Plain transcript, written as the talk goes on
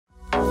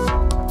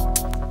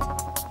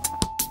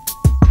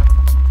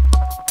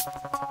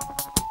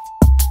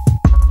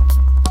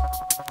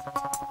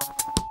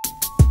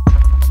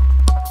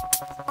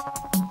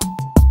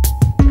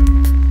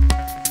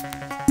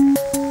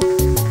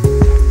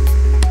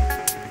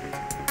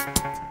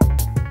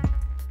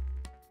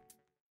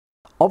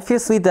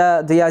Obviously,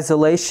 the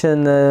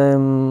isolation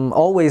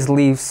always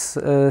leaves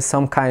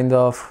some kind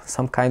of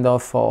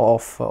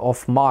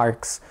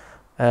marks.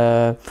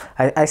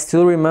 I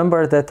still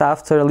remember that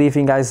after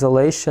leaving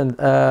isolation,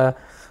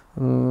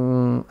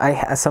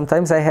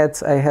 sometimes I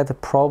had a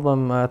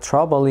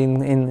trouble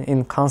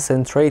in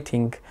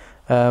concentrating,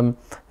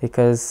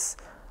 because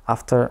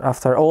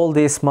after all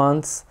these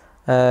months,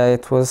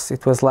 it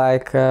was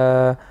like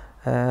a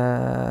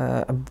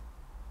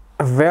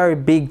very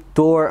big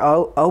door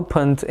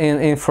opened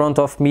in front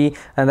of me,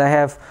 and I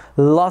have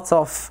lots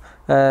of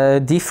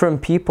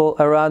different people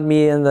around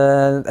me,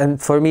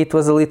 and for me it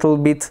was a little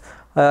bit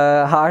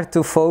hard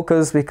to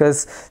focus,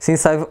 because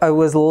since I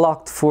was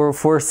locked for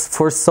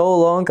so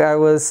long, I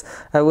was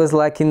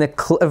like in a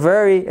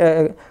very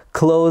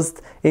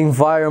closed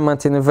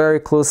environment, in a very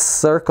close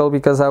circle,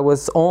 because I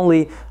was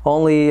only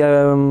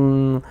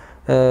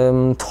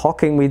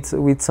talking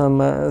with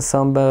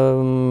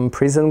some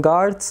prison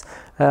guards.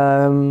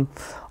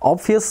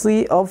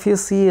 Obviously,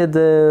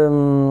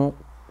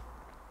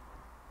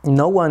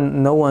 no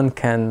one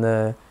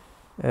can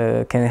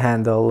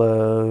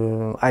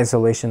handle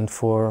isolation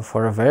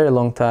for a very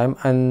long time,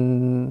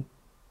 and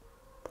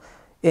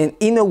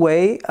in a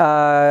way,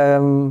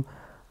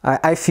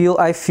 I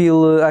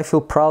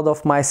feel proud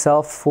of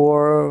myself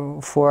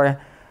for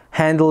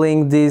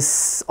handling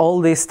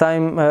all this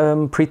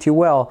time pretty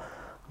well,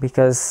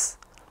 because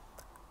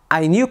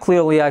I knew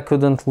clearly I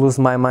couldn't lose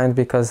my mind,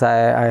 because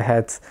I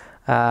had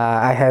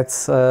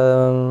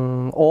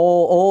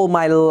all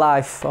my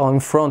life in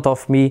front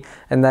of me,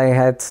 and I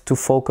had to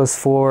focus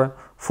for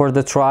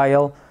the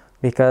trial,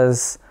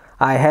 because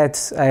I had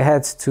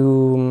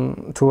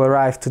to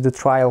arrive to the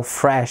trial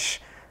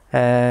fresh,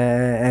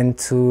 and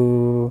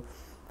to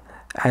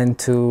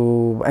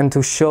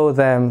show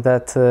them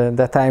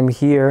that I'm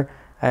here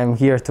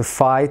to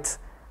fight.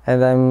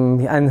 And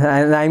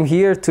I'm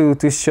here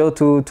to show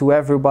to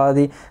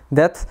everybody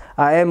that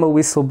I am a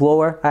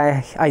whistleblower.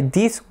 I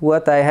did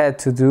what I had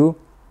to do,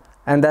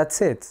 and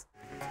that's it.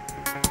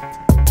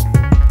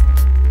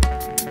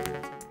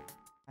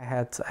 I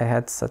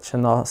had such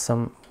an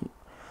awesome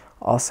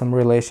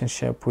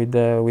relationship with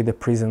the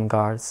prison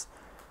guards.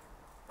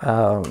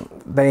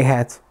 They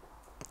had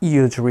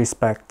huge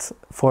respect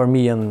for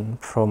me and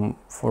for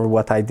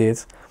what I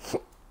did,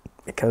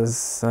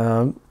 because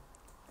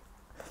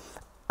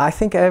I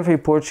think every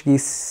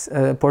Portuguese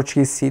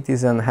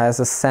citizen has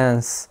a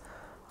sense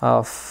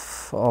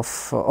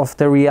of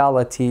the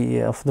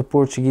reality, of the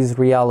Portuguese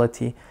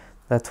reality,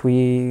 that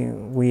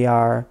we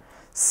are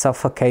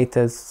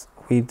suffocated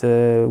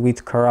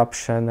with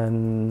corruption,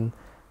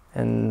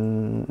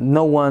 and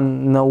no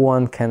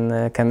one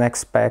can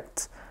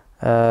expect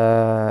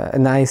a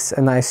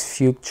nice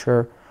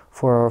future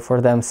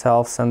for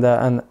themselves and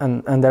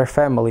their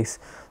families.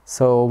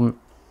 So.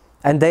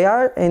 And they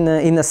are in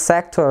a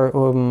sector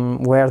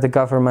where the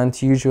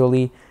government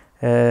usually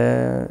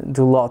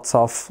do lots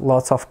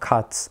of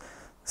cuts.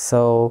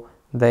 So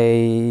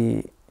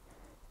they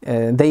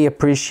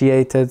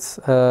appreciated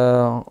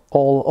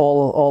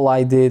all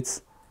I did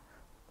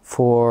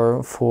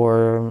for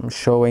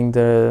showing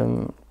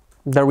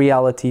the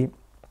reality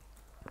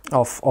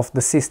of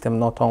the system,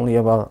 not only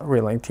about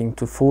relating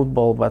to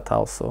football, but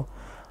also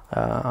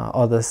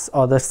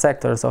other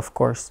sectors, of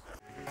course.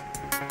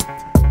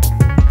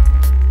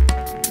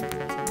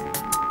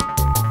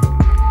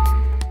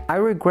 I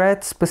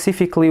regret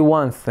specifically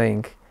one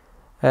thing,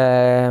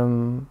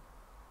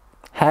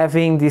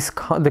 having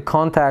the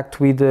contact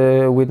with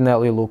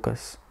Nelly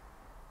Lucas.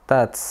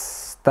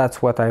 That's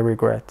what I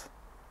regret.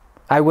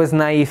 I was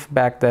naive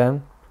back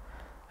then,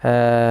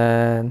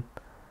 and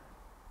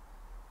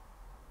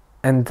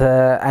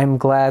I'm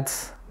glad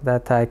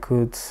that I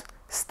could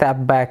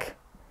step back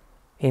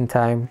in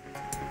time.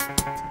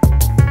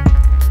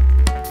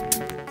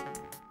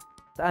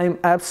 I'm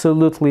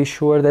absolutely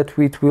sure that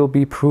it will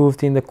be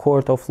proved in the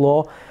court of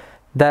law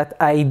that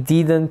I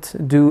didn't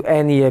do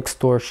any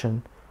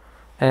extortion,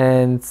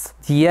 and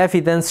the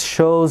evidence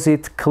shows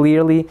it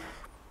clearly.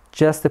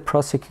 Just the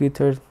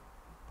prosecutor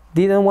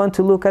didn't want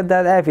to look at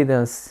that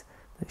evidence.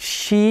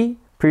 She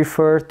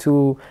preferred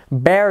to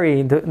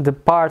bury the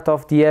part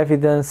of the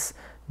evidence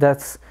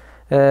that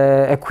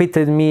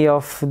acquitted me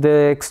of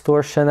the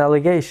extortion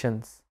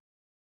allegations.